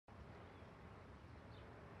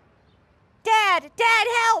Dad! Dad,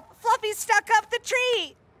 help! Fluffy's stuck up the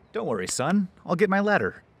tree! Don't worry, son. I'll get my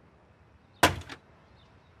ladder.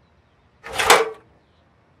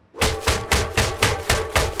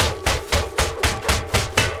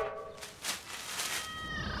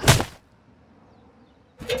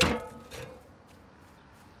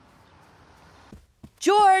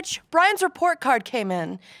 George, Brian's report card came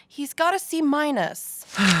in. He's got a C-.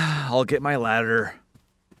 I'll get my ladder.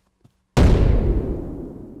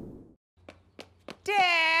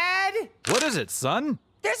 Dad! What is it, son?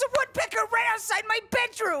 There's a woodpecker right outside my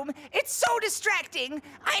bedroom! It's so distracting!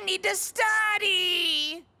 I need to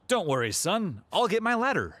study! Don't worry, son. I'll get my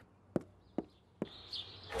ladder.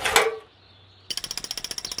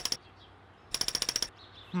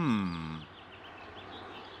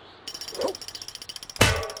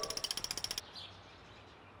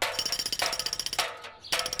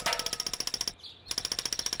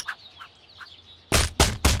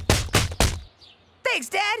 Thanks,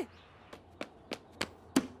 Dad!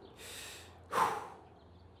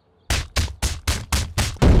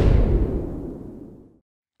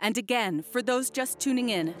 And again, for those just tuning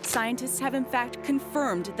in, scientists have in fact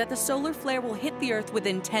confirmed that the solar flare will hit the Earth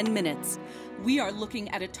within 10 minutes. We are looking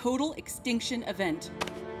at a total extinction event.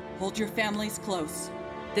 Hold your families close.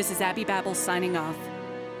 This is Abby Babel signing off.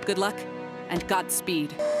 Good luck and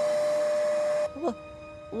Godspeed.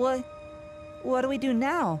 What do we do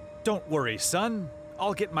now? Don't worry, son.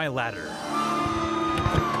 I'll get my ladder.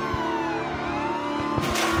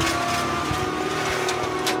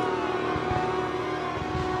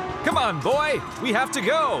 Come on, boy! We have to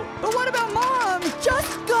go! But what about Mom?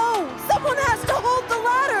 Just go! Someone has to hold the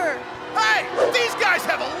ladder! Hey! These guys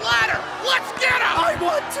have a ladder! Let's get them! I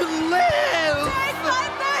want to live! Take my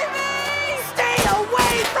baby! Stay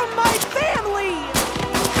away from my family!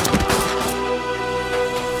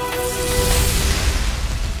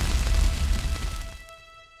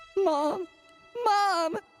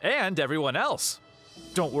 Mom! And everyone else.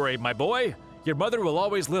 Don't worry, my boy. Your mother will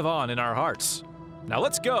always live on in our hearts. Now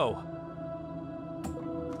let's go.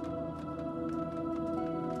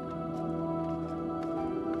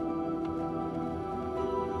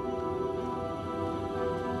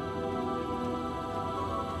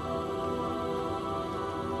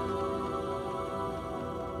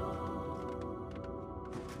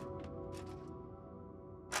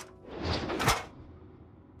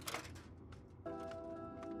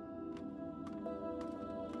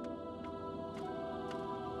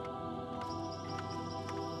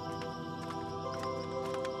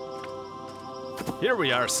 Here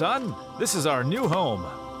we are, son. This is our new home.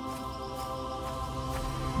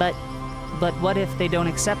 But what if they don't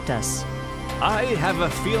accept us? I have a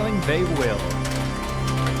feeling they will.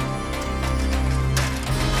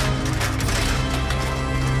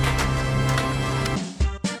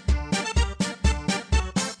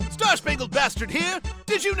 Star-Spangled Bastard here.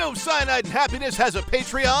 Did you know Cyanide and Happiness has a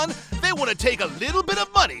Patreon? They want to take a little bit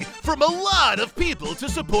of money from a lot of people to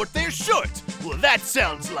support their short. Well, that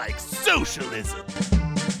sounds like socialism.